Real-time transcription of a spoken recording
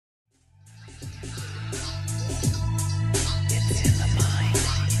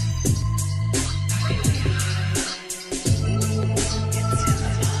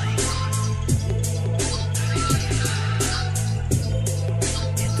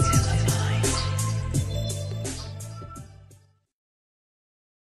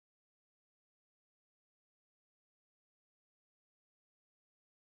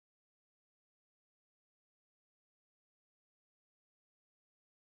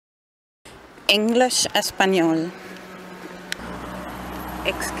English Español.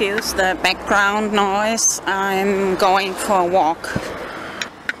 Excuse the background noise, I'm going for a walk.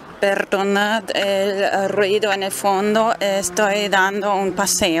 Perdonad el ruido en el fondo, estoy dando un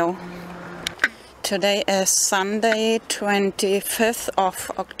paseo. Today is Sunday, 25th of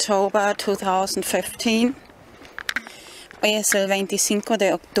October 2015. Hoy es el 25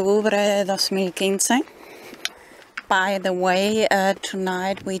 de octubre de 2015. By the way,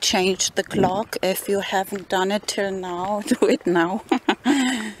 tonight we changed the clock. If you haven't done it till now, do it now.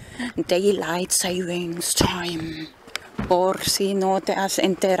 Daylight Savings Time. Por si no te has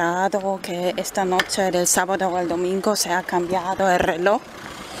enterado que esta noche del sábado o el domingo se ha cambiado el reloj.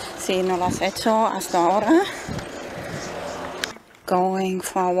 Si no lo has hecho hasta ahora. Going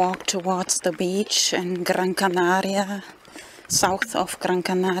for a walk towards the beach in Gran Canaria, south of Gran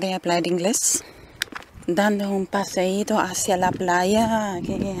Canaria, habla inglés. Dando un paseíto hacia la playa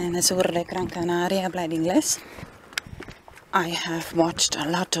aquí en el sur de Gran Canaria, habla inglés. I have watched a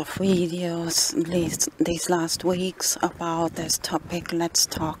lot of videos these last weeks about this topic, Let's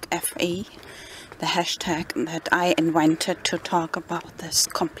Talk FE, the hashtag that I invented to talk about this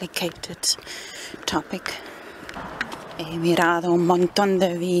complicated topic. He mirado un montón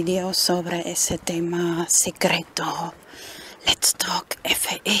de videos sobre ese tema secreto, Let's Talk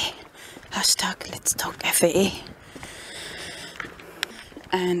FE, hashtag Let's Talk FE.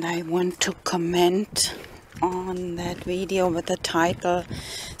 And I want to comment on that video with the title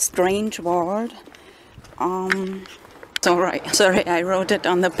Strange World. Sorry, I wrote it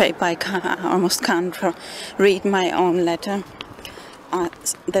on the paper. I almost can't read my own letter.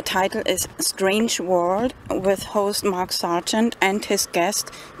 The title is Strange World with host markksargent and his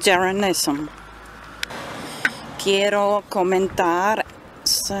guest Jeranism. Quiero comentar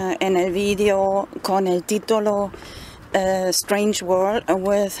en el video con el título Strange World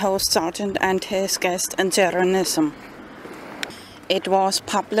with host Sargent and his guest Jeranism. It was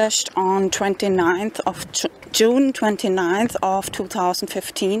published on June 29th of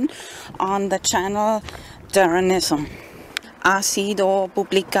 2015 on the channel Jeranism. Ha sido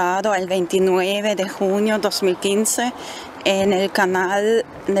publicado el 29 de junio 2015 en el canal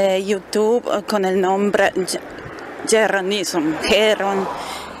de YouTube con el nombre Jeranism.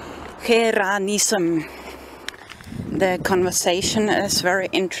 Jeranism. The conversation is very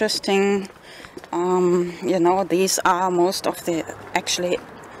interesting. You know, these are almost the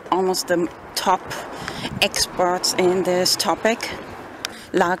top experts in this topic.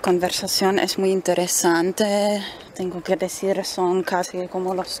 La conversación es muy interesante. Tengo que decir, son casi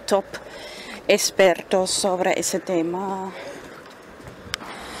como los top expertos sobre ese tema.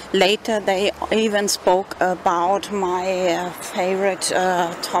 Later they even spoke about my favorite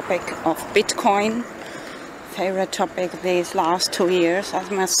topic of Bitcoin. Favorite topic these last 2 years, I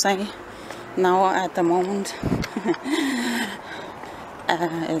must say. Now at the moment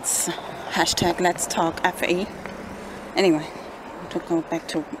it's hashtag Let's Talk FE. Anyway, to go back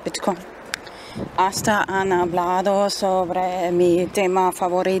to Bitcoin. Hasta han hablado sobre mi tema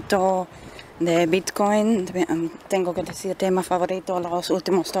favorito de Bitcoin. Tengo que decir tema favorito los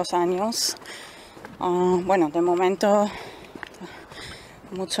últimos 2 años. Bueno, de momento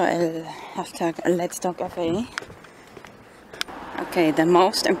mucho el hashtag Let's Talk FE. Okay, the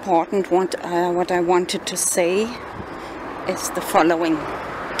most important what I wanted to say is the following.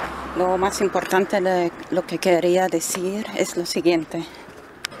 Lo más importante de lo que quería decir es lo siguiente.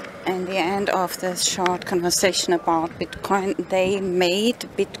 In the end of this short conversation about Bitcoin, they made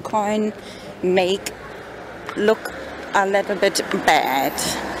Bitcoin look a little bit bad.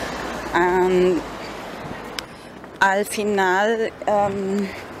 And al final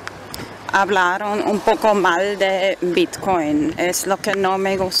hablaron un poco mal de Bitcoin. Es lo que no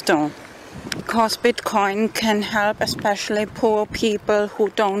me gustó. Because Bitcoin can help especially poor people who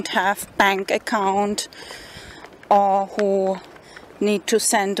don't have bank account or who need to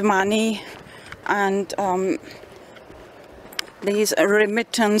send money, and these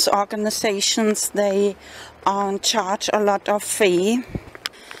remittance organizations, they charge a lot of fee.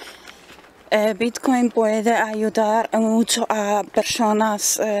 Bitcoin puede ayudar mucho a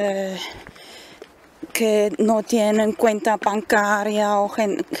personas que no tienen cuenta bancaria o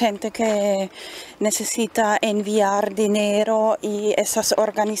gente que necesita enviar dinero, y esas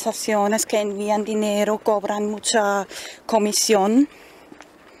organizaciones que envían dinero cobran mucha comisión.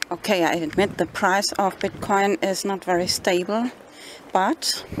 Okay, I admit the price of Bitcoin is not very stable,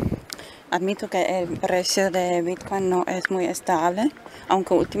 but admito que el precio de Bitcoin no es muy estable,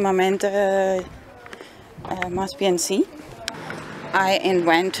 aunque últimamente más bien sí. I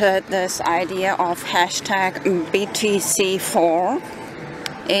invented this idea of hashtag BTC4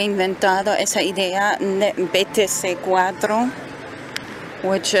 he inventado esa idea de BTC4,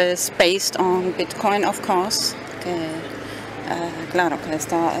 which is based on Bitcoin, of course, que claro que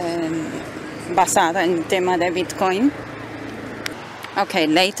está basada en el tema de Bitcoin. Okay,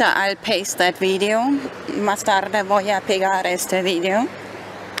 later I'll paste that video. Más tarde voy a pegar este video.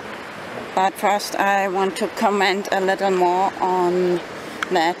 But first I want to comment a little more on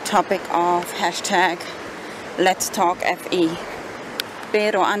the topic of hashtag Let's Talk FE.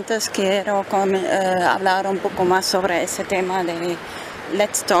 Pero antes quiero hablar un poco más sobre ese tema de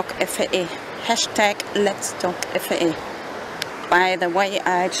Let's Talk FE. Hashtag Let's Talk FE. By the way,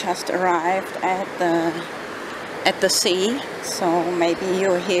 I just arrived at the sea, so maybe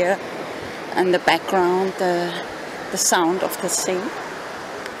you hear in the background the sound of the sea.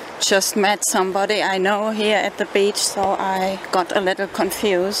 Just met somebody I know here at the beach, so I got a little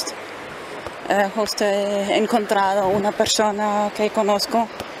confused. Justo he encontrado una persona que conozco.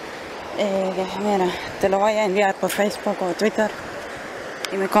 Mira, te lo voy a enviar por Facebook o Twitter.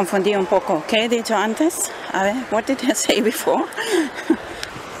 Y me confundí un poco. ¿Qué he dicho antes? A ver, what did I say before?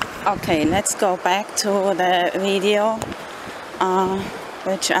 Okay, let's go back to the video,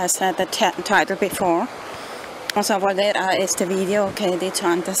 which I said the title before. Vamos a volver a este video que he dicho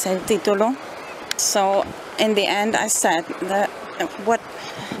antes, el título. So, in the end I said that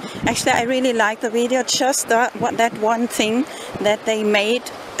actually I really like the video, just that one thing that they made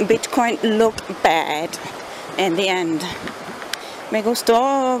Bitcoin look bad in the end. Me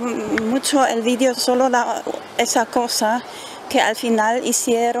gustó mucho el video, solo esa cosa que al final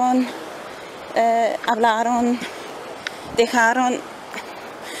hicieron, hablaron, dejaron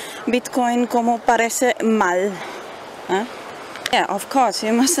Bitcoin como parece mal. Yeah, of course,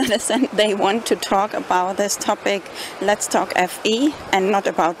 you must understand they want to talk about this topic, Let's Talk FE, and not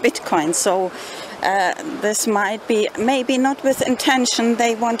about Bitcoin. So this might be, maybe not with intention,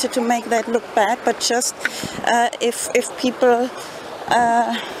 they wanted to make that look bad, but just if people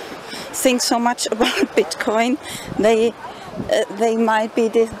think so much about Bitcoin, they might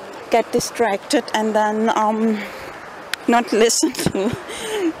get distracted and then not listen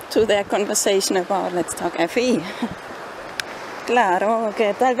to their conversation about Let's Talk FE. Claro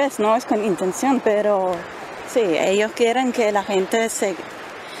que tal vez no es con intención, pero sí, ellos quieren que la gente se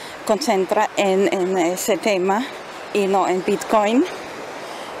concentre en ese tema y no en Bitcoin.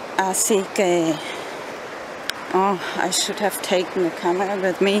 Así que, I should have taken the camera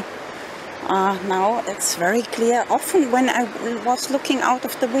with me. Now it's very clear. Often when I was looking out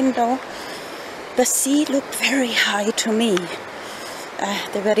of the window, the sea looked very high to me.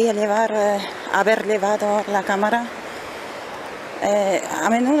 Debería haber llevado la cámara. A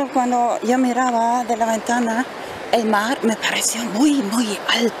menudo cuando yo miraba de la ventana, el mar me pareció muy, muy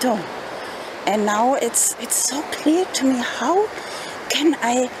alto. And now it's so clear to me. How can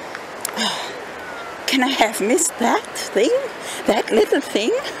I have missed that thing? That little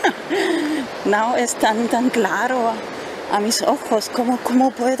thing? Now es tan claro a mis ojos.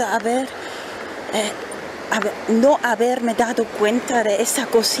 ¿Cómo puedo no haberme dado cuenta de esa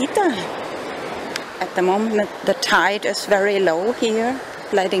cosita? At the moment the tide is very low here,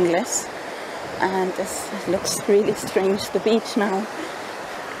 bleeding less, and this looks really strange, the beach now.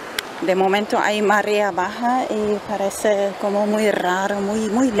 De momento hay marea baja y parece como muy raro,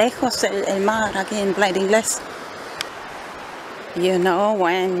 muy lejos el mar aquí en bleeding less. You know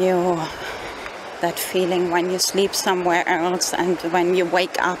that feeling when you sleep somewhere else and when you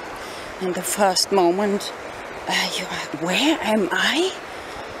wake up in the first moment, you are, where am I?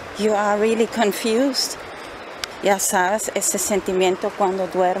 You are really confused. Ya sabes, ese sentimiento cuando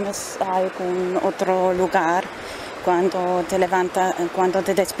duermes en algún otro lugar, cuando te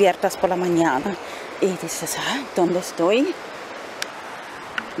despiertas por la mañana y dices, ¿dónde estoy?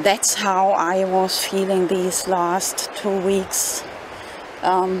 That's how I was feeling these last 2 weeks,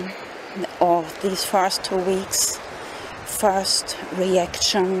 or these first 2 weeks. First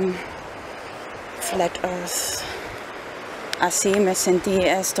reaction, flat earth. Así me sentí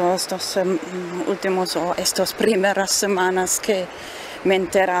estos primeras semanas que me he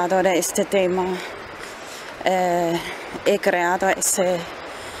enterado de este tema. He creado ese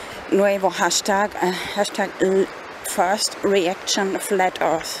nuevo hashtag First Reaction Flat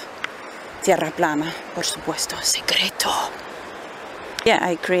Earth. Tierra Plana, por supuesto, secreto. Yeah,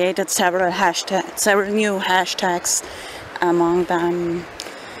 I created several new hashtags, among them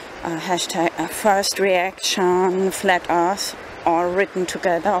hashtag First Reaction Flat Earth, all written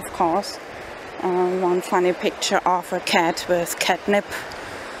together, of course. One funny picture of a cat with catnip.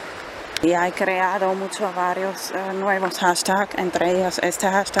 Y he creado varios nuevos hashtags, entre ellos este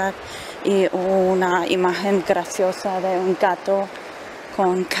hashtag y una imagen graciosa de un gato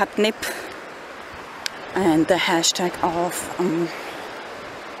con catnip and the hashtag of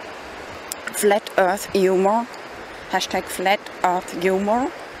flat earth humor, hashtag flat earth humor,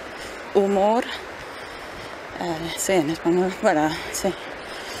 humor, sí, en español, bueno, sí.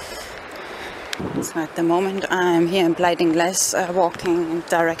 So at the moment I'm here in Blinding Glass, walking in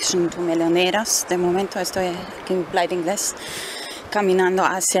direction to Meloneras. De momento estoy aquí en Blinding Glass, caminando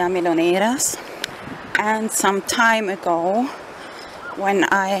hacia Meloneras. And some time ago, when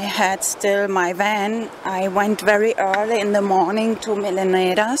I had still my van, I went very early in the morning to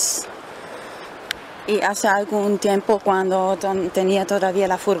Meloneras. Y hace algún tiempo, cuando tenía todavía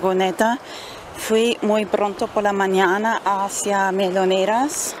la furgoneta, fui muy pronto por la mañana hacia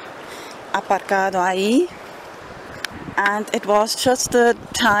Meloneras, aparcado ahí, and it was just the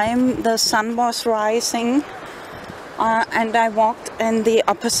time the sun was rising, and I walked in the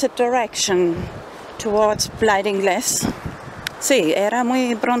opposite direction towards Blinding Glass. Sí, era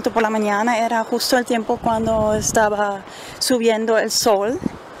muy pronto por la mañana, era justo el tiempo cuando estaba subiendo el sol,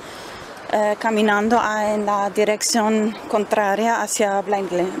 caminando en la dirección contraria hacia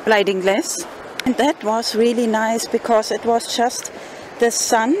Blinding Glass. And that was really nice because it was just the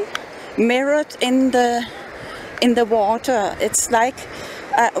sun mirrored in the water. It's like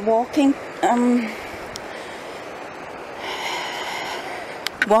walking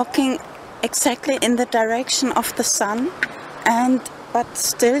exactly in the direction of the sun, but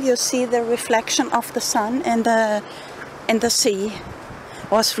still you see the reflection of the sun in the sea.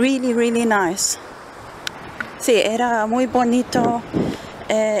 It was really, really nice. Sí, era muy bonito.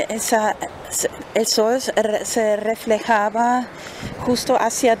 El sol se reflejaba justo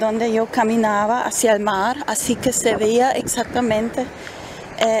hacia donde yo caminaba, hacia el mar, así que se veía exactamente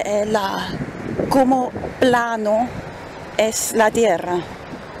como plano es la tierra.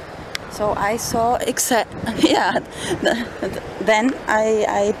 So I saw yeah. Then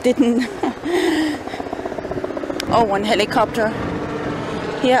I didn't. Oh, one helicopter.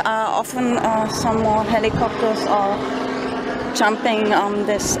 Here are often some more helicopters or jumping on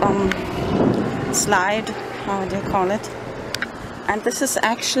this slide, how do you call it? And this is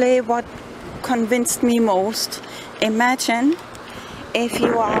actually what convinced me most. Imagine if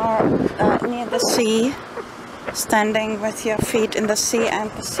you are near the sea, standing with your feet in the sea,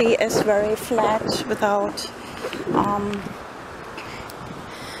 and the sea is very flat, without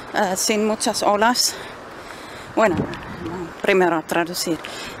sin muchas olas. Bueno, primero a traducir.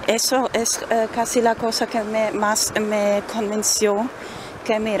 Eso es casi la cosa que más me convenció.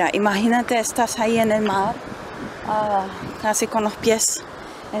 Que mira, imagínate, estás ahí en el mar, casi con los pies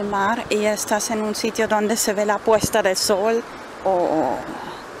en el mar, y estás en un sitio donde se ve la puesta del sol, o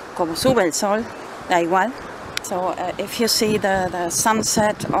como sube el sol, da igual. So if you see the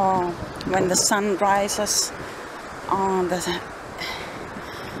sunset, or when the sun rises,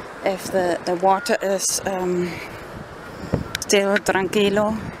 if the water is still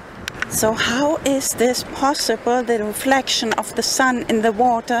tranquilo. So how is this possible, the reflection of the sun in the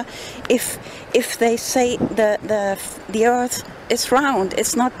water, if they say the earth is round?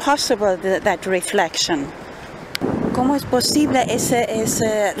 It's not possible, that reflection. ¿Cómo es posible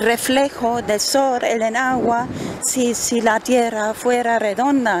ese reflejo del sol en el agua si la tierra fuera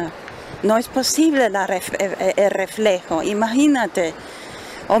redonda? No es posible el reflejo, imagínate.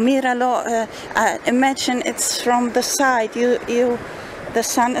 O míralo, imagine it's from the side, the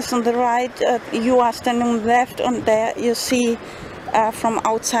sun is on the right, you are standing on the left, and there you see from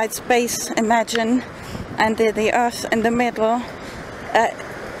outside space, imagine, and the earth in the middle.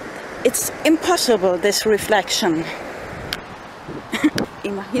 It's impossible, this reflection.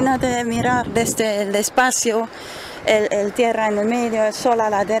 Imagínate mirar desde el espacio, el tierra en el medio, el sol a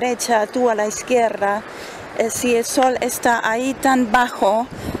la derecha, tú a la izquierda. Si el sol está ahí tan bajo,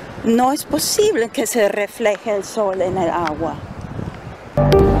 no es posible que se refleje el sol en el agua.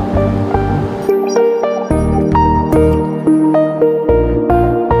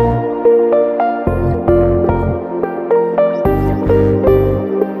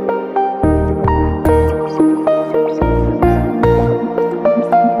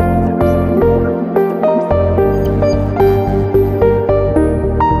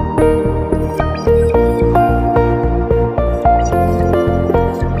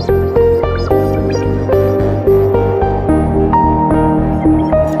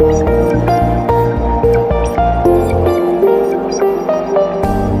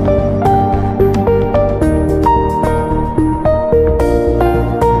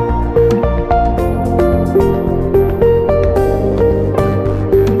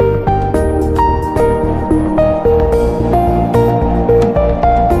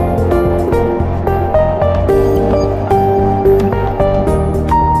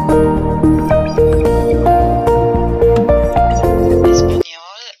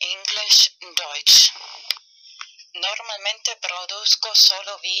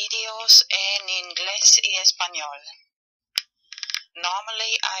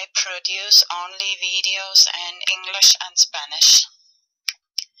 I produce only videos in English and Spanish.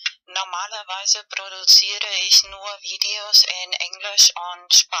 Normalerweise produziere ich nur Videos en English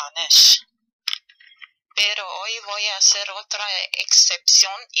und Spanish. Pero hoy voy a hacer otra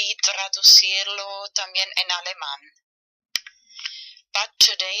excepción y traducirlo también en alemán. But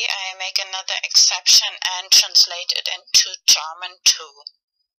today I make another exception and translate it into German too.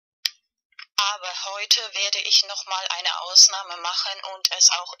 Aber heute werde ich nochmal eine Ausnahme machen und es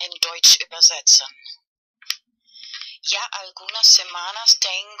auch in Deutsch übersetzen. Ya algunas semanas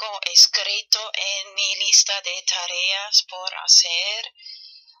tengo escrito en mi lista de tareas por hacer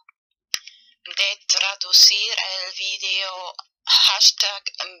de traducir el video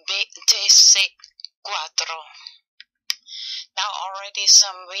 #BTC4. Now already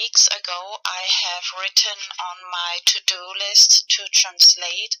some weeks ago I have written on my to-do list to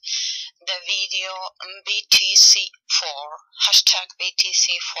translate the video BTC4,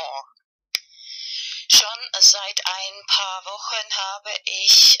 #BTC4. Schon seit ein paar Wochen habe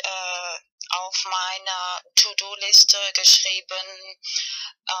ich auf meiner To-Do-Liste geschrieben,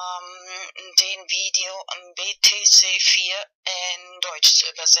 den Video BTC4 in Deutsch zu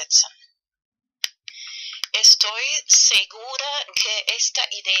übersetzen. Estoy segura que esta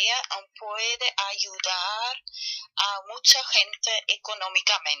idea puede ayudar a mucha gente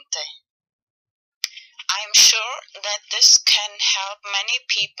económicamente. I'm sure that this can help many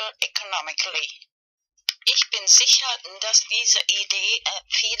people economically. Ich bin sicher, dass diese Idee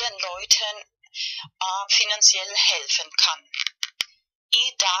vielen Leuten finanziell helfen kann.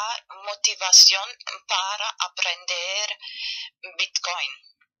 Y da motivación para aprender Bitcoin.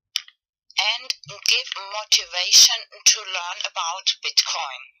 And give motivation to learn about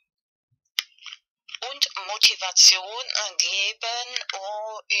Bitcoin. Und Motivation geben,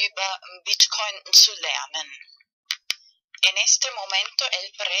 über Bitcoin zu lernen. En este momento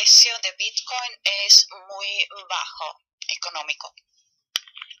el precio de Bitcoin es muy bajo, económico.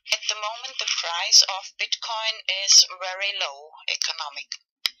 At the moment the price of Bitcoin is very low, economic.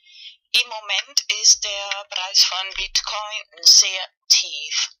 Im Moment ist der Preis von Bitcoin sehr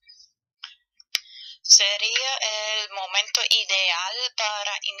tief. Sería el momento ideal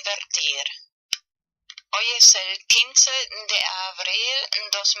para invertir. Hoy es el 15 de abril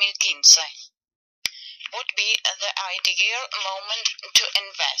 2015. Would be the ideal moment to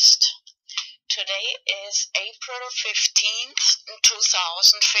invest. Today is April 15th,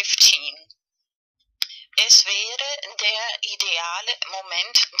 2015. Es wäre der ideale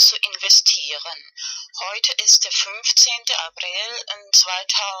Moment zu investieren. Heute ist der 15. April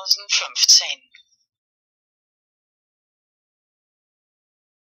 2015.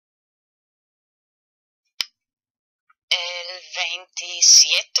 El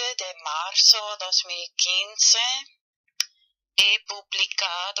 27 de marzo 2015 he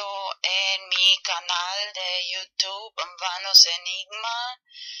publicado en mi canal de YouTube Vanos Enigma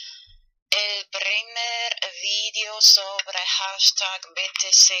el primer video sobre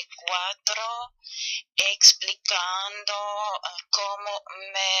 #BTC4 explicando cómo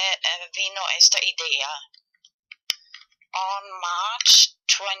me vino esta idea. On March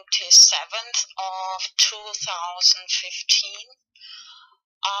 27th of 2015,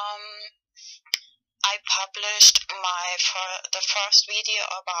 I published the first video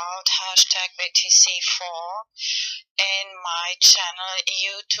about #BTC4 in my channel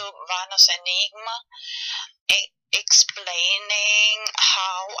YouTube Vanos Enigma, explaining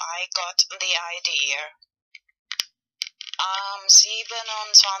how I got the idea. Am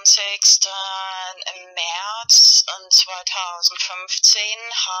 27. März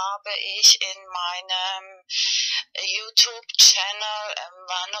 2015 habe ich in meinem YouTube-Channel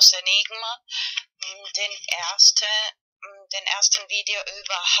Vanos Enigma den ersten Video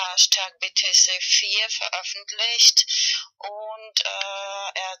über #BTC4 veröffentlicht und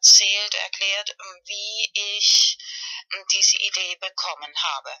erklärt, wie ich diese Idee bekommen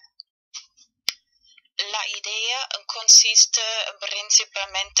habe. La idea consiste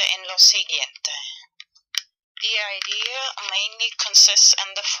principalmente en lo siguiente. The idea mainly consists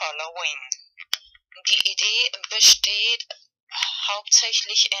in the following. Die Idee besteht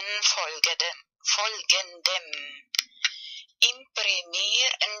hauptsächlich in folgendem.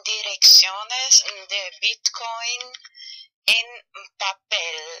 Imprimir direcciones de Bitcoin en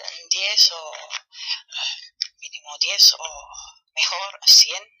papel, 10 o mínimo 10 o mejor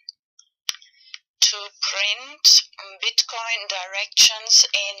 100. To print Bitcoin directions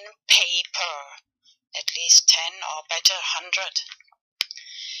in paper, at least 10 or better 100.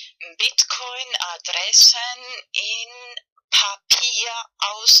 Bitcoin-Adressen in Papier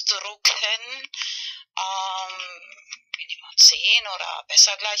ausdrucken, Minimum 10 oder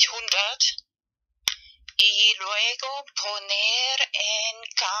besser gleich 100, y luego poner en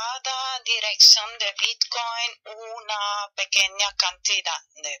cada dirección de Bitcoin una pequeña cantidad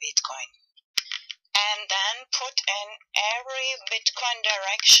de Bitcoin. And then put in every Bitcoin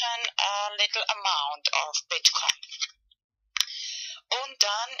direction a little amount of Bitcoin. Und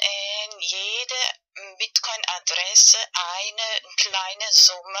dann in jede Bitcoin-Adresse eine kleine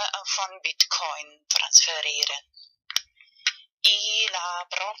Summe von Bitcoin transferieren. Y la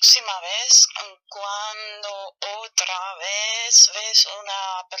próxima vez, cuando otra vez ves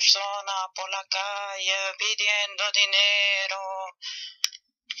una persona por la calle pidiendo dinero,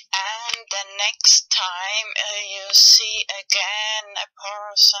 and the next time you see again a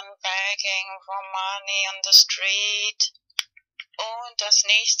person begging for money on the street, und das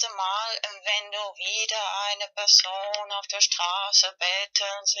nächste Mal, wenn du wieder eine Person auf der Straße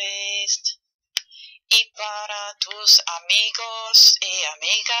betteln siehst, y para tus amigos y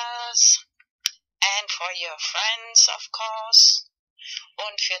amigas, and for your friends of course,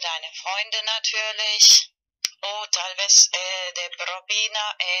 und für deine Freunde natürlich, o tal vez de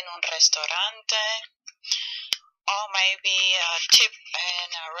propina en un restaurante, or maybe a tip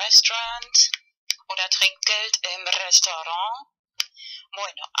in a restaurant, oder Trinkgeld im Restaurant.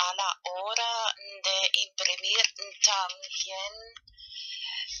 Bueno, a la hora de imprimir también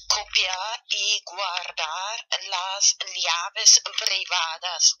copiar y guardar las llaves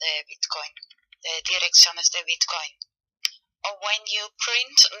privadas de Bitcoin, de direcciones de Bitcoin. When you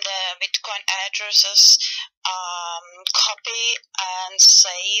print the Bitcoin addresses, copy and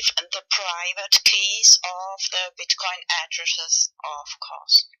save the private keys of the Bitcoin addresses, of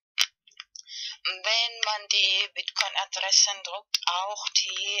course. Wenn man die Bitcoin-Adressen druckt, auch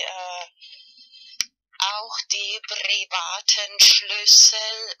die privaten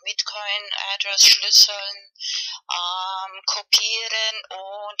Schlüssel, Bitcoin-Address-Schlüsseln kopieren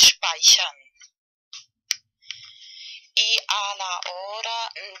und speichern. Y a la hora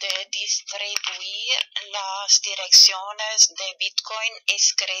de distribuir las direcciones de Bitcoin,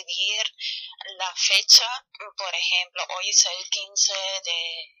 escribir la fecha, por ejemplo, hoy es el 15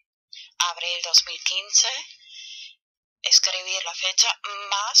 de abril 2015, escribir la fecha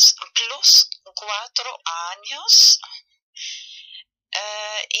más plus 4 años,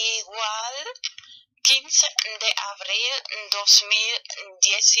 igual 15 de abril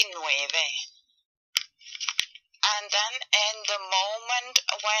 2019. And then in the moment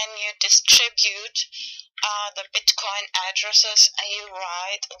when you distribute the Bitcoin addresses, you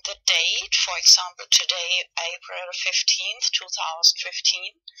write the date, for example today, April 15th,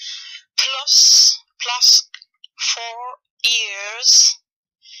 2015, plus 4 years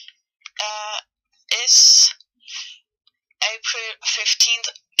is April 15th,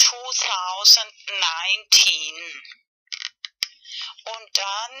 2019. Und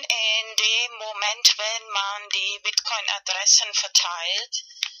dann in dem Moment, wenn man die Bitcoin-Adressen verteilt,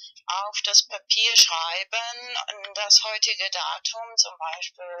 auf das Papier schreiben, das heutige Datum, zum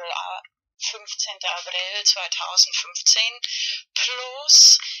Beispiel 15. April 2015,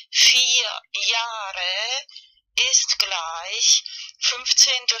 plus 4 Jahre ist gleich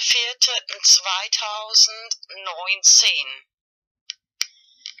 15.04.2019.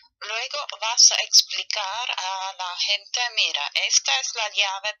 Luego vas a explicar a la gente, mira, esta es la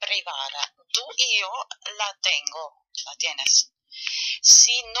llave privada, tú y yo la tienes.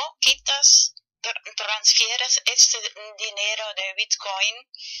 Si no quitas, transfieres este dinero de Bitcoin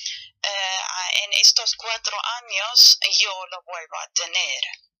en estos 4 años, yo lo vuelvo a tener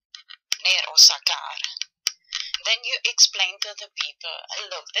o sacar. Then you explain to the people,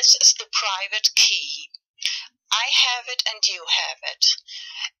 look, this is the private key. I have it and you have it.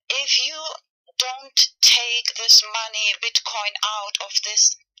 If you don't take this money, Bitcoin, out of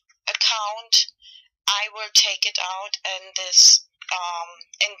this account, I will take it out in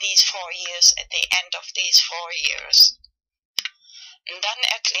these 4 years, at the end of these 4 years. Und dann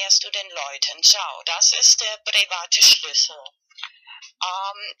erklärst du den Leuten, schau, das ist der private Schlüssel.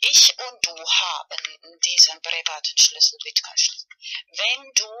 Ich und du haben diesen privaten Schlüssel, Bitcoin-Schlüssel.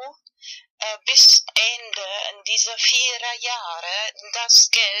 Wenn du bis Ende dieser 4 Jahre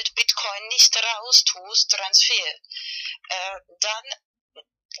das Geld Bitcoin nicht raustust, Transfer, dann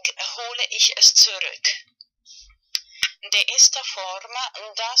hole ich es zurück. De esta forma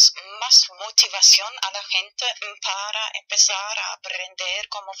das más motivación a la gente para empezar a aprender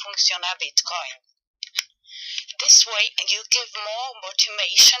cómo funciona Bitcoin. This way you give more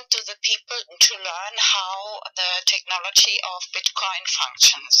motivation to the people to learn how the technology of Bitcoin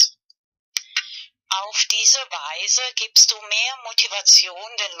functions. Auf diese Weise gibst du mehr Motivation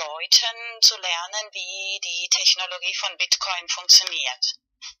den Leuten zu lernen, wie die Technologie von Bitcoin funktioniert.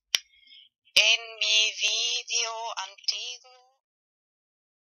 En mi video antiguo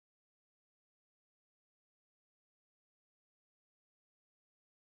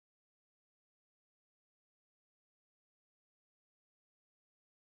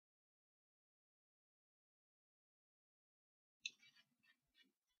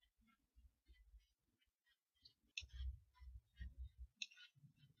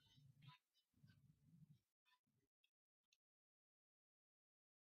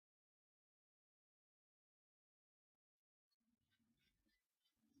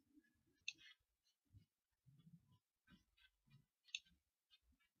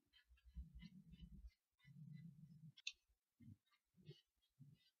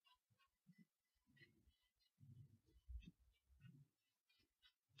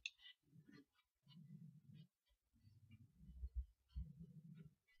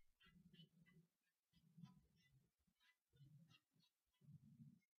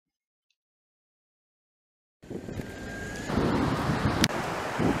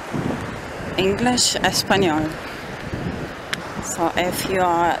English, Espanol. So if you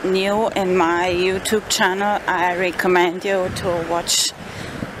are new in my YouTube channel, I recommend you to watch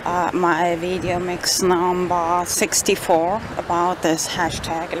my video mix number 64 about this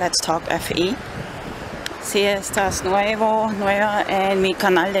hashtag Let's Talk FE. Si estás nueva en mi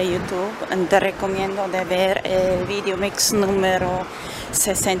canal de YouTube, te recomiendo de ver el video mix número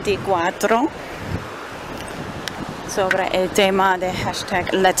 64 sobre el tema de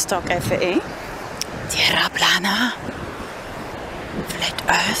hashtag Let's Talk FE. Tierra Plana, Flat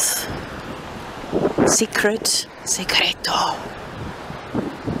Earth, secreto.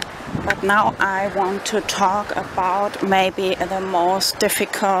 But now I want to talk about maybe the most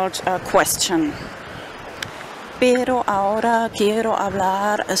difficult question. Pero ahora quiero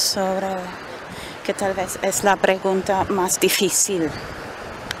hablar sobre que tal vez es la pregunta más difícil.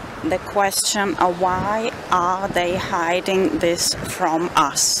 The question of why are they hiding this from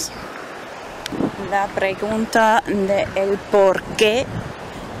us? La pregunta de el por qué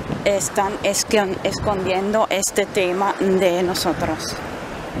están escondiendo este tema de nosotros.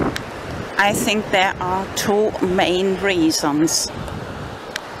 I think there are two main reasons.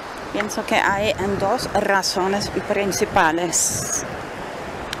 Pienso que hay dos razones principales.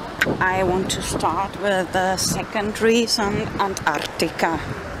 I want to start with the second reason, Antártica.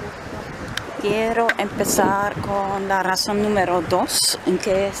 Quiero empezar con la razón número 2,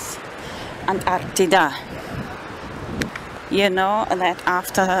 que es Antártida. You know that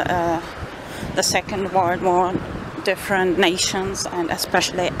after the Second World War, different nations and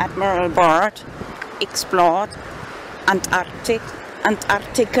especially Admiral Byrd explored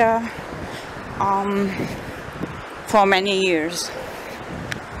Antarctica for many years.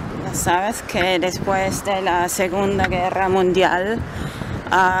 Ya sabes que después de la Segunda Guerra Mundial,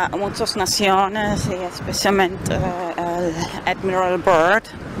 muchas naciones y especialmente el Admiral Byrd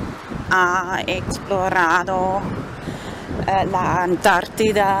ha explorado la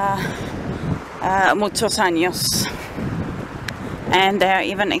Antártida muchos años. And there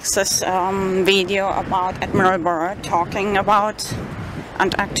even exists video about Admiral Byrd talking about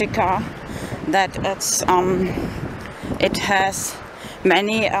Antarctica, that it has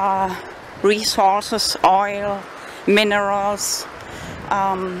many resources, oil, minerals,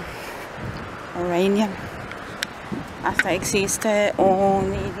 uranium. Hasta existe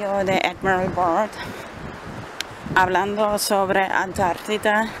un video de Admiral Byrd hablando sobre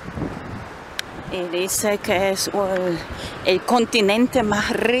Antártida y dice que es el continente más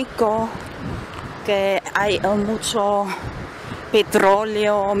rico, que hay mucho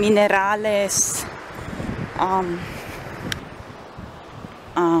petróleo, minerales.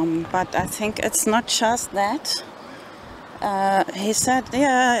 But I think it's not just that. He said,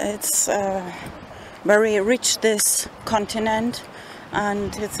 yeah, it's very rich, this continent,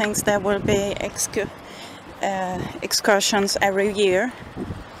 and he thinks there will be excursions every year.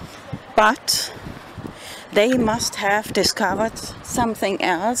 But they must have discovered something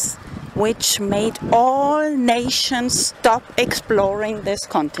else which made all nations stop exploring this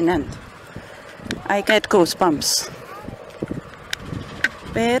continent. I get goosebumps.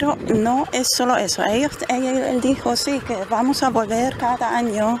 Pero no es solo eso. Él dijo, sí, que vamos a volver cada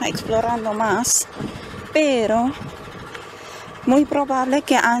año explorando más, pero muy probable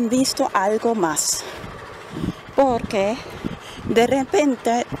que han visto algo más. Porque de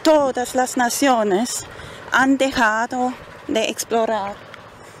repente todas las naciones han dejado de explorar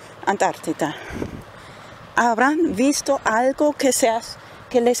Antártida. Habrán visto algo que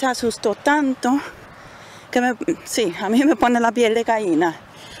les asustó tanto que sí, a mí me pone la piel de gallina.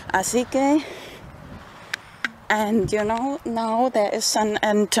 Así que, and you know, now there is an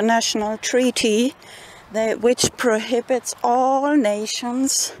international treaty which prohibits all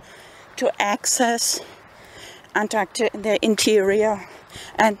nations to access Antarctica, the interior,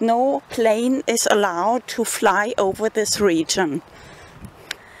 and no plane is allowed to fly over this region.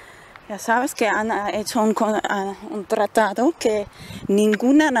 Ya sabes que han hecho un tratado que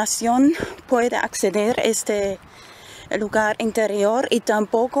ninguna nación puede acceder a este lugar interior y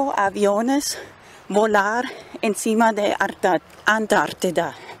tampoco aviones volar encima de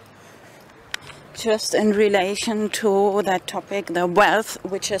Antártida. Just in relation to that topic, the wealth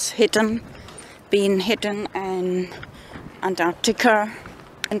which is being hidden in Antarctica,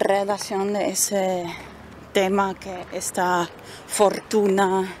 en relación de ese tema que esta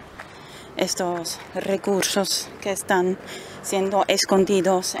fortuna, estos recursos que están siendo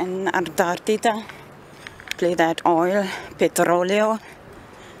escondidos en Antártida, that oil, petróleo.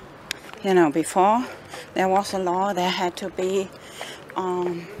 You know, before there was a law, there had to be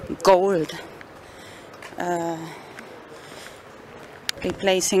gold,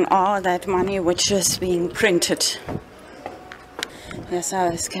 replacing all that money which is being printed. Ya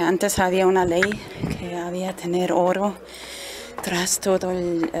sabes que antes había una ley que había tener oro tras todo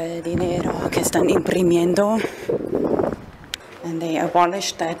el dinero que están imprimiendo, and they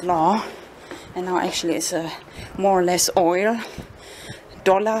abolished that law, and now actually it's more or less oil,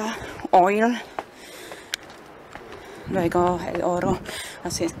 dollar, oil, luego el oro,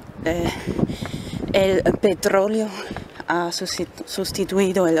 así el petróleo ha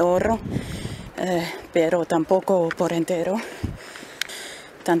sustituido el oro, pero tampoco por entero.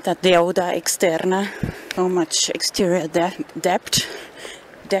 Tanta deuda externa, so much exterior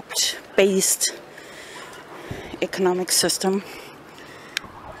debt-based economic system,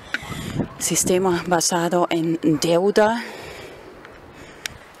 sistema basado en deuda.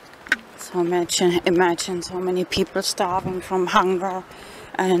 So imagine so many people starving from hunger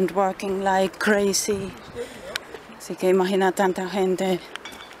and working like crazy. Así que imagina tanta gente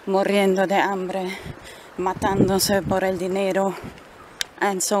muriendo de hambre, matándose por el dinero,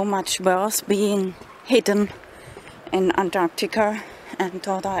 and so much wealth being hidden in Antarctica, and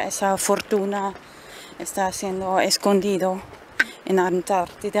toda esa fortuna está siendo escondido en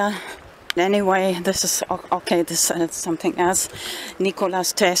Antártida. Anyway, this is okay. This is something else. Nikola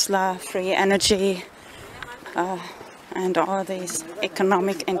Tesla, free energy, and all these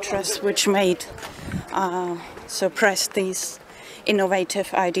economic interests which made suppress these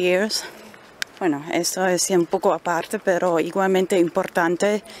innovative ideas. Bueno, esto es un poco aparte, pero igualmente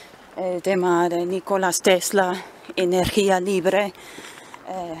importante. El tema de Nikola Tesla, energía libre,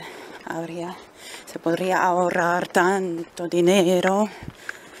 se podría ahorrar tanto dinero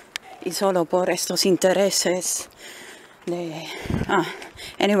y solo por estos intereses de...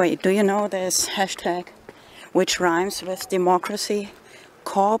 Anyway, do you know this hashtag which rhymes with democracy?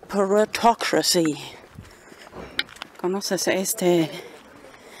 Corporatocracy. ¿Conoces este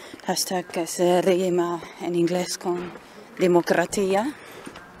hashtag que se rima en inglés con democracia?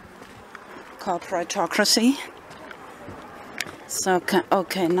 Corporatocracy. So,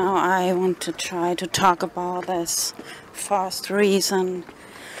 okay, now I want to try to talk about this first reason,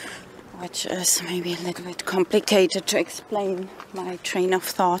 which is maybe a little bit complicated to explain my train of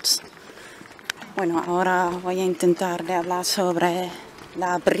thoughts. Bueno, ahora voy a intentar de hablar sobre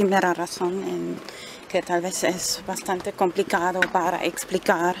la primera razón, que tal vez es bastante complicado para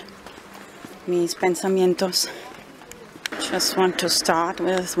explicar mis pensamientos. Just want to start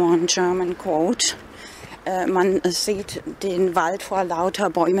with one German quote. Man sieht den Wald vor lauter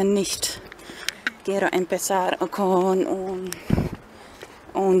Bäumen nicht. Quiero empezar con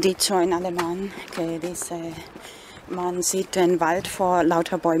un dicho en alemán que dice: Man sieht den Wald vor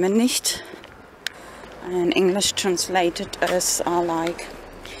lauter Bäumen nicht. In English translated as like,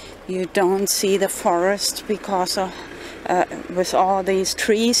 you don't see the forest because of, with all these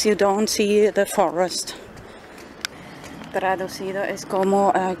trees, you don't see the forest. Traducido es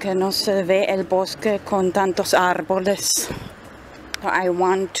como que no se ve el bosque con tantos árboles. So I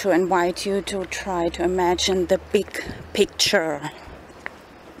want to invite you to try to imagine the big picture.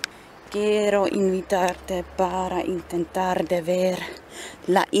 Quiero invitarte para intentar de ver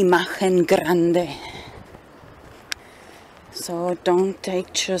la imagen grande. So don't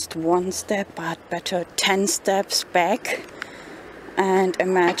take just one step, but better 10 steps back and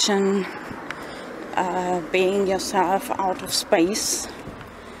imagine being yourself out of space,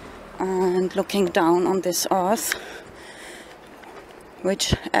 and looking down on this earth,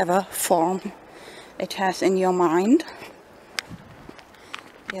 whichever form it has in your mind.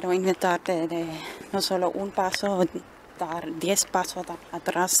 Quiero invitarte de no solo un paso, dar 10 pasos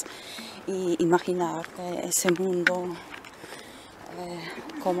atrás y imaginarte ese mundo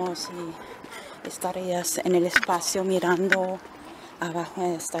como si estarías en el espacio mirando abajo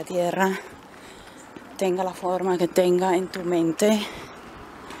de esta tierra, tenga la forma que tenga en tu mente.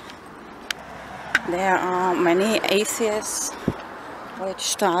 There are many atheists which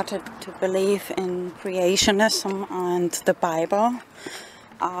started to believe in creationism and the Bible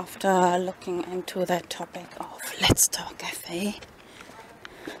after looking into that topic of Let's Talk Cafe.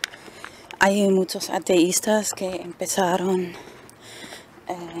 Hay muchos ateístas que empezaron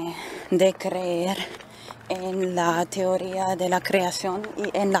de creer en la teoría de la creación y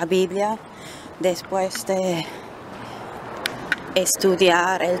en la Biblia después de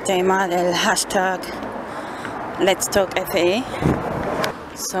estudiar el tema del hashtag Let's Talk FA.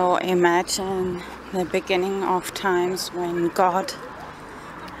 So imagine the beginning of times when God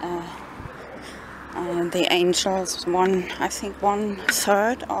and the angels, I think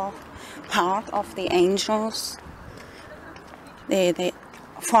 1/3 of part of the angels, the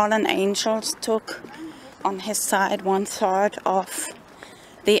fallen angels took on his side 1/3 of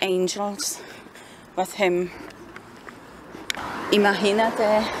the angels with him.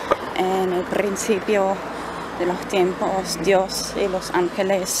 Imagínate en el principio de los tiempos, Dios y los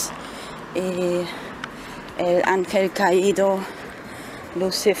ángeles y el ángel caído,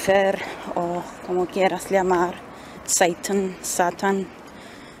 Lucifer, o como quieras llamar, Satan,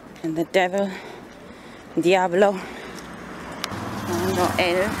 and the devil, diablo. Cuando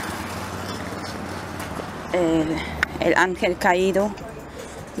el ángel caído,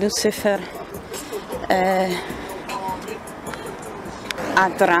 Lucifer,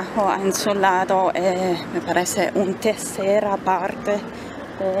 atrajo en su lado, me parece, una tercera parte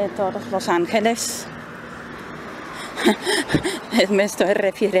de todos los ángeles. Me estoy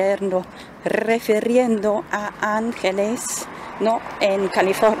refiriendo a ángeles, no en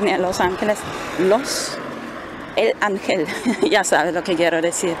California, Los Ángeles, el ángel. Ya sabes lo que quiero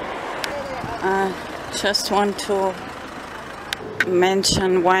decir. Just want to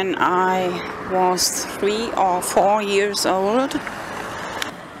mention when I was 3 or 4 years old.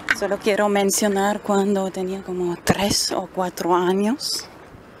 Solo quiero mencionar cuando tenía como 3 o 4 años.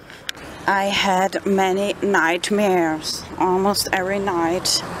 I had many nightmares, almost every night.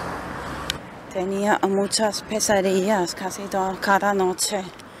 Tenía muchas pesadillas cada noche.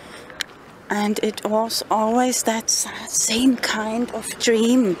 And it was always that same kind of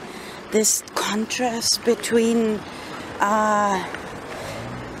dream. This contrast between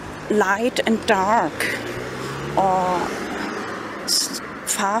light and dark, or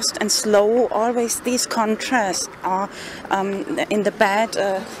fast and slow, always these contrasts are in the bed,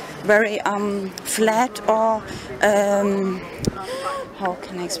 very flat, or how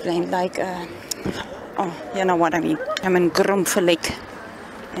can I explain, like oh, you know what I mean, grumpelig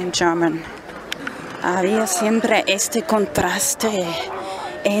in German. Había siempre este contraste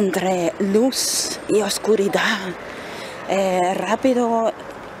entre luz y oscuridad, rápido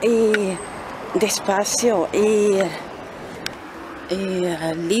y despacio, y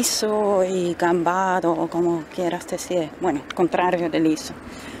liso y gambado, o como quieras decir, bueno, contrario de liso.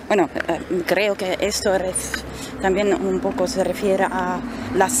 Bueno, creo que esto también un poco se refiere a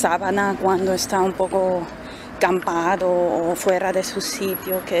la sábana cuando está un poco gambado o fuera de su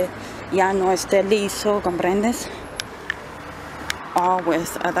sitio, que ya no esté liso, ¿comprendes? Or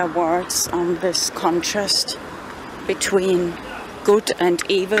with other words, this contrast between good and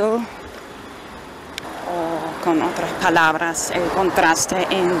evil, o con otras palabras, el contraste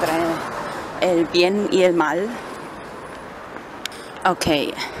entre el bien y el mal.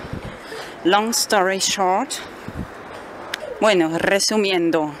 Okay, long story short. Bueno,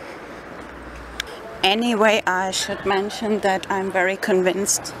 resumiendo. Anyway, I should mention that I'm very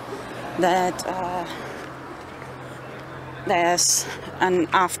convinced that there's an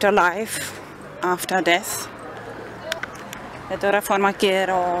afterlife after death. De todas formas,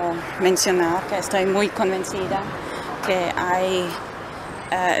 quiero mencionar que estoy muy convencida que hay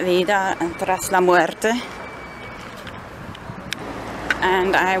vida tras la muerte.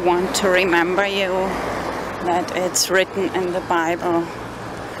 And I want to remember you that it's written in the Bible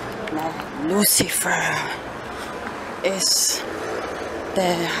that Lucifer is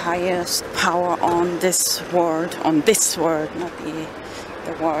the highest power on this world, not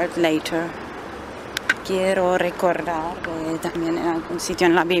the world later. Quiero recordar que también en algún sitio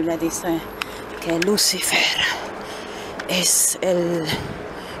en la Biblia dice que Lucifer es el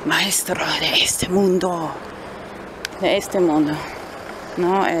maestro de este mundo,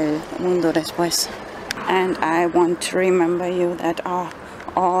 no el mundo después. And I want to remember you that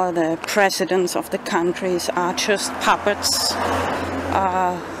all the presidents of the countries are just puppets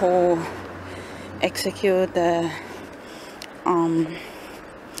who execute the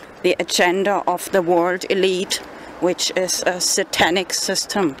agenda of the world elite, which is a satanic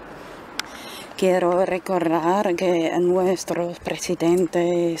system. Quiero recordar que nuestros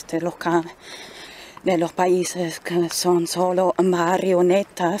presidentes de los países que son solo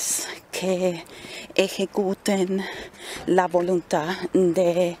marionetas que ejecuten la voluntad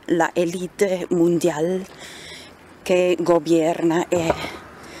de la élite mundial que gobierna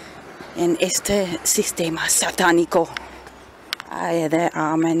en este sistema satánico. There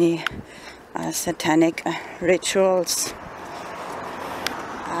are many satanic rituals.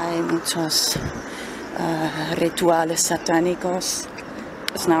 Hay muchos rituales satánicos.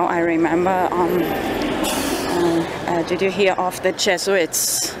 Now I remember, did you hear of the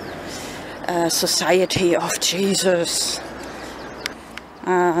Jesuits? Society of Jesus.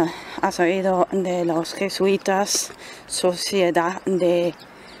 ¿Has oído de los jesuitas? Sociedad de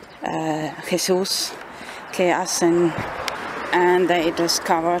Jesús que hacen, and they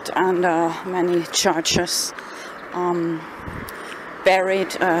discovered under many churches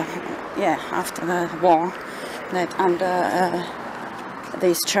buried, after the war, that under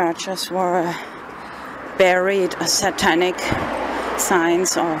these churches were buried satanic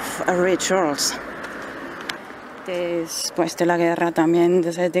signs of rituals. Después de la guerra también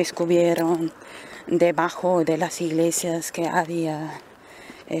se descubrieron debajo de las iglesias que había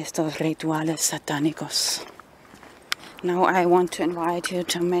estos rituales satánicos. Now I want to invite you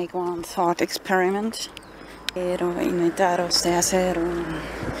to make one thought experiment. Quiero invitaros a hacer un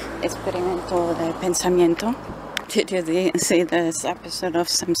experimento de pensamiento. Did you see this episode of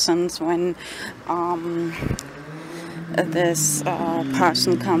Simpsons when this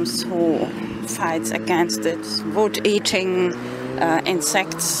person comes who fights against it, wood-eating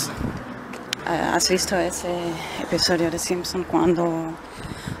insects? ¿Has visto ese episodio de Simpsons cuando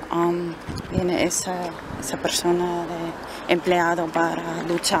viene esa persona de empleado para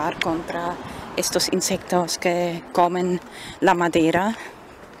luchar contra estos insectos que comen la madera?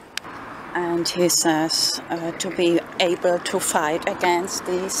 And he says, to be able to fight against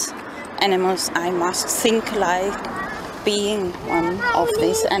these animals, I must think like being one of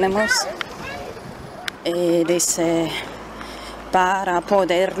these animals. Dice, para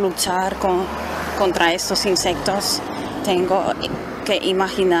poder luchar contra estos insectos, tengo que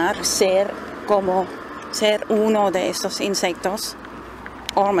imaginar ser uno de estos insectos.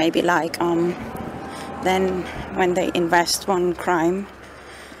 Or maybe like, then when they invest one crime,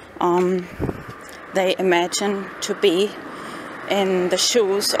 they imagine to be in the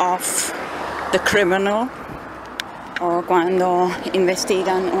shoes of the criminal, o cuando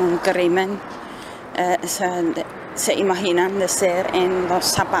investigan un crimen se imaginan de ser en los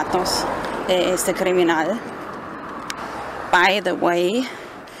zapatos de este criminal. By the way,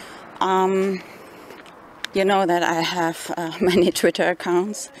 you know that I have many Twitter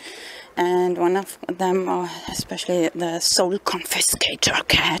accounts, and one of them, especially the Soul Confiscator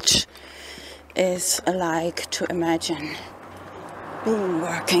cat, is like to imagine being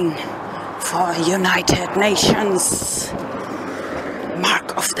working for United Nations,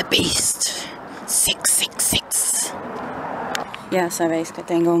 Mark of the Beast, 666. Ya sabéis que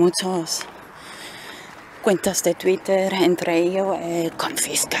tengo muchos cuentas de Twitter, entre ellos el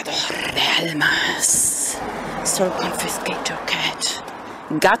confiscador de almas, Soul Confiscator cat,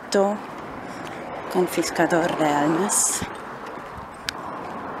 gato confiscador de almas.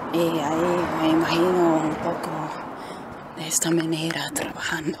 Y ahí me imagino un poco de esta manera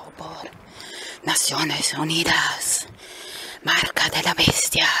trabajando por Naciones Unidas, marca de la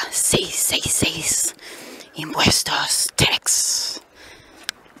bestia, 666, impuestos, tax,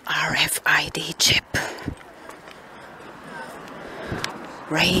 RFID chip,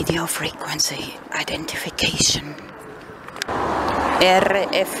 radio frequency identification,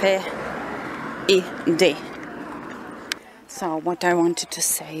 RFID. So what I wanted to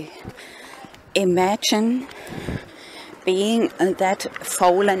say, imagine being that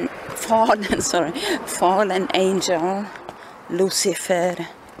fallen angel, Lucifer,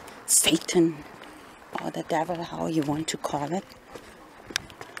 Satan, or the devil, how you want to call it.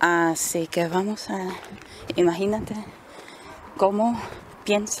 Así que vamos a, imagínate cómo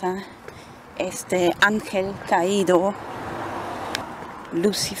piensa este ángel caído,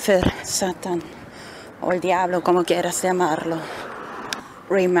 Lucifer, Satan, o el diablo, como quieras llamarlo.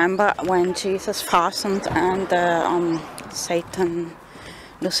 Remember when Jesus fastened and Satan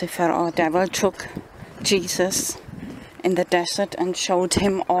Lucifer or devil took Jesus in the desert and showed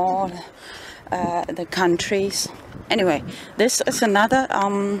him all the countries. Anyway, this is another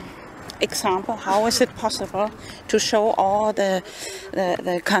example. How is it possible to show all the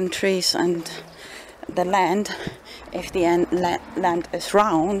countries and the land if the land is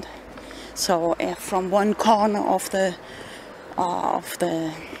round? So from one corner of the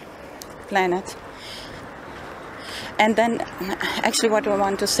planet. And then, actually what I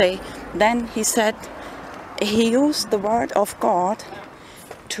want to say, then he said, he used the word of God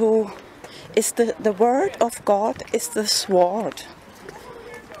to, the word of God is the sword.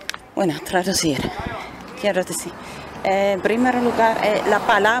 Bueno, traducir. Quiero decir, en primer lugar, la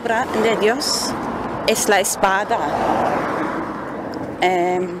palabra de Dios es la espada.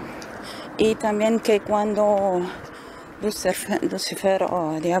 Y también que cuando Lucifer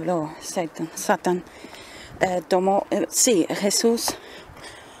o diablo, Satan, tomó, sí, Jesús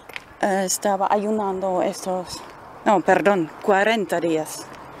estaba ayunando 40 días.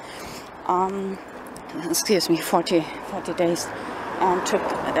 Excuse me, 40 days.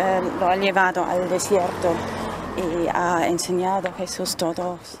 Lo ha llevado al desierto y ha enseñado a Jesús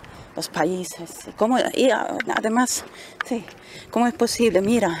todos los países. Y además, sí, ¿cómo es posible?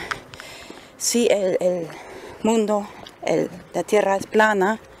 Mira, si el mundo, la Tierra es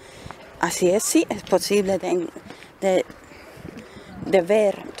plana, así es, sí, es posible de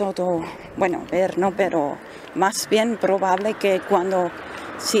ver todo, bueno, ver no, pero más bien probable que cuando,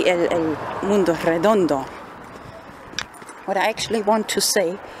 si el mundo es redondo. What I actually want to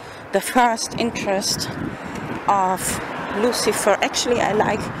say, the first interest of Lucifer, actually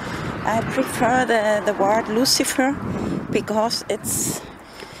I prefer the word Lucifer because it's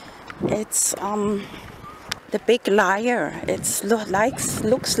the big liar. It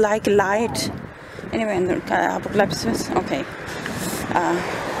looks like light. Anyway, in the Apocalypse, okay.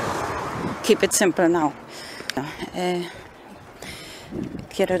 Keep it simple now.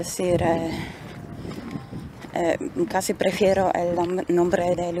 Quiero decir, casi prefiero el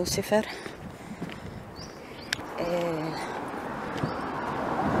nombre de Lucifer,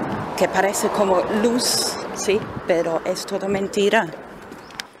 que parece como luz, sí, pero es todo mentira.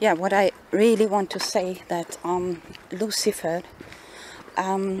 Yeah, what I really want to say that Lucifer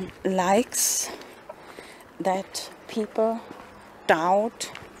likes that people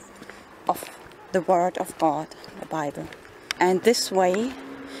doubt of the word of God, the Bible. And this way,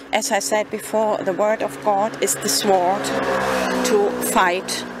 as I said before, the word of God is the sword to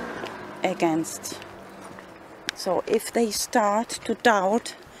fight against. So if they start to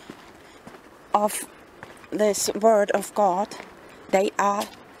doubt of this word of God, they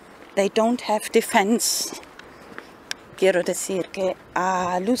don't have defense. Quiero decir que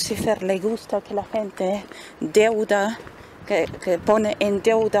a Lucifer le gusta que la gente que pone en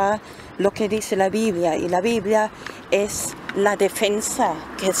deuda lo que dice la Biblia, y la Biblia es la defensa,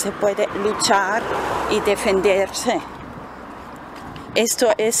 que se puede luchar y defenderse.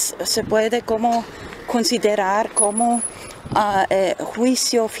 Esto se puede como considerar como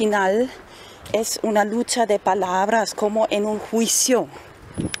juicio final, es una lucha de palabras como en un juicio,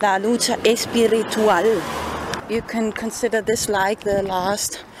 la lucha espiritual. You can consider this like the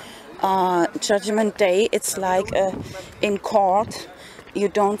last Judgment Day. It's like in court, you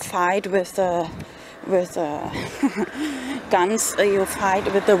don't fight with guns, you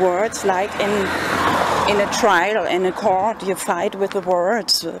fight with the words, like in a trial, in a court, you fight with the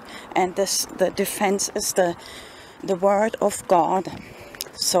words, and the defense is the word of God.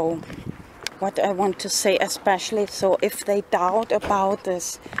 So what I want to say especially, so if they doubt about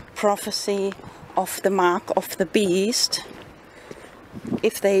this prophecy of the mark of the beast,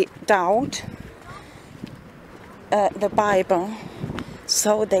 if they doubt the Bible,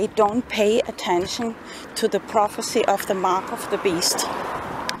 so they don't pay attention to the prophecy of the mark of the beast.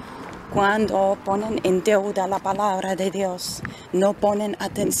 Cuando ponen en deuda la palabra de Dios, no ponen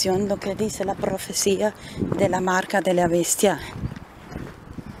atención lo que dice la profecía de la marca de la bestia.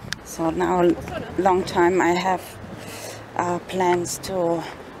 So now, long time I have plans to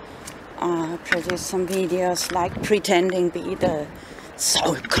produce some videos like pretending be the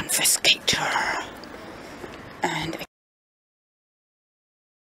soul confiscator and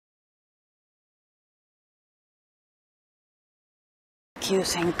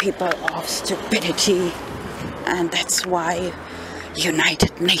accusing people of stupidity, and that's why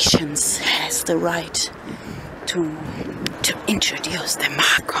United Nations has the right to introduce the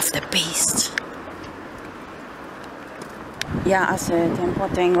mark of the beast. Ya hace tiempo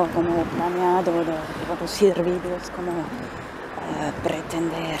tengo como planeado de producir vídeos como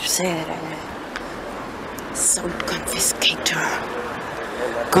pretender ser el soul confiscator.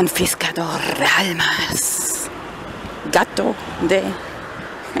 confiscador de almas, gato de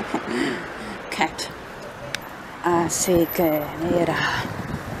cat. Así que era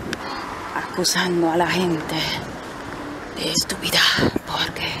acusando a la gente de estupidez,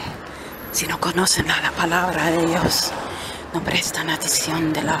 porque si no conocen la palabra de Dios, no prestan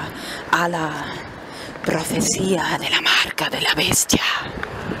atención a la profecía de la marca de la bestia.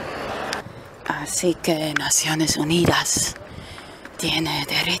 Así que Naciones Unidas tiene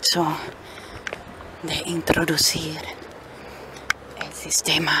derecho de introducir el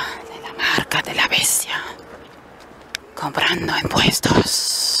sistema de la marca de la bestia, cobrando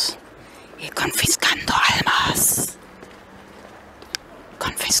impuestos y confiscando almas.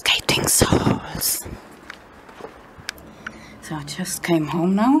 Confiscating souls. So I just came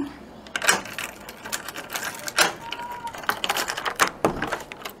home now.